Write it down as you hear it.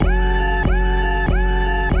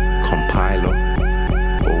Compiler,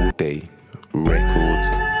 all day. Records,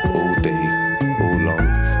 all day, all long.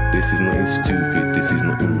 This is nothing stupid, this is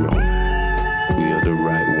nothing wrong. We are the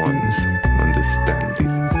right ones, understand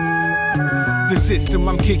it. The system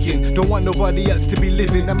I'm kicking, don't want nobody else to be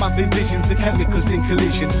living. I'm having visions of chemicals in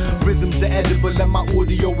collision. Rhythms are edible and my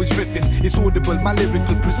audio is ripping. It's audible, my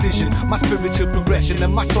lyrical precision, my spiritual progression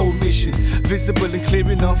and my soul mission. Visible and clear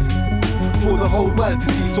enough for the whole world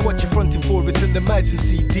to see. So what you're fronting for is an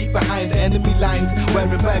emergency. Deep behind the enemy lines,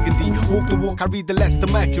 wearing burgundy. Walk the walk, I read the Leicester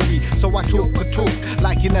Mercury. So I talk the talk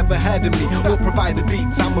like you never heard of me. Or provide the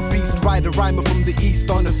beats, I'm a beast rider, rhymer from the east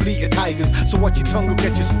on a fleet of tigers. So watch your tongue will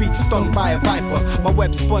get your speech stung by a viper. My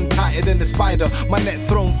web spun tighter than a spider, my net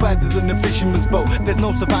thrown further than a fisherman's boat. There's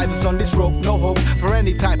no survivors on this rope, no hope for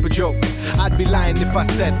any type of jokes. I'd be lying if I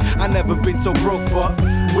said I never been so broke, but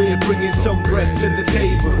we're bringing some bread to the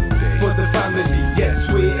table for the family.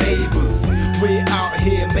 Yes, we're able. We're out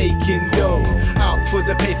here making dough, out for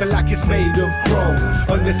the paper like it's made of chrome.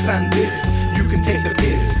 Understand this, you can take the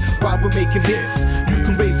piss while we're making hits. You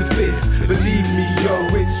can raise a fist, believe me, yo,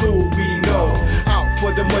 it's all we know. Out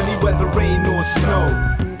for the money, whether rain or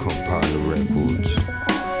snow. Compiler records.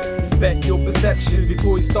 Vet your perception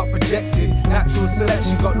before you start projecting. Natural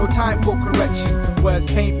selection, got no time for correction.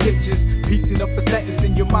 Words paint pictures, piecing up a sentence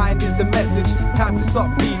in your mind is the message. Time to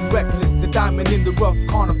stop being reckless. The diamond in the rough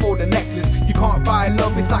can't afford a necklace. You can't buy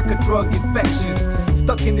love, it's like a drug infectious.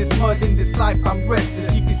 Stuck in this mud, in this life, I'm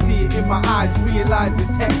restless. You can see it in my eyes, realize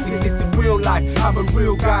it's hectic. It's a real life, I'm a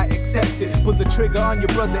real guy, accept it. Pull the trigger on your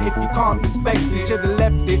brother if you can't respect it. Should've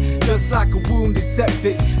left it, just like a wounded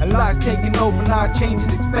septic. And life's taking over, now change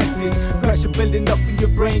is expected. Pressure building up in your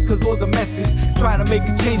brain, cause all the messes. Trying to make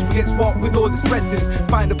a change, but guess what, with all the stresses.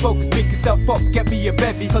 Find a focus, pick yourself up, get me a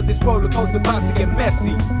bevy. Cause this roller coaster's about to get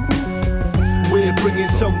messy. We're bringing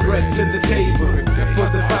some bread to the table for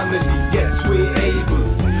the family, yes we're able.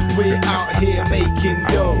 We're out here making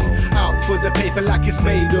dough, out for the paper like it's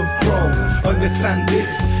made of chrome. Understand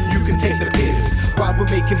this, you can take the piss while we're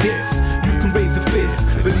making hits. You can raise a fist,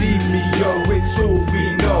 believe me yo, it's all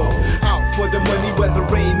we know. Out for the money whether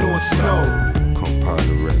rain or snow.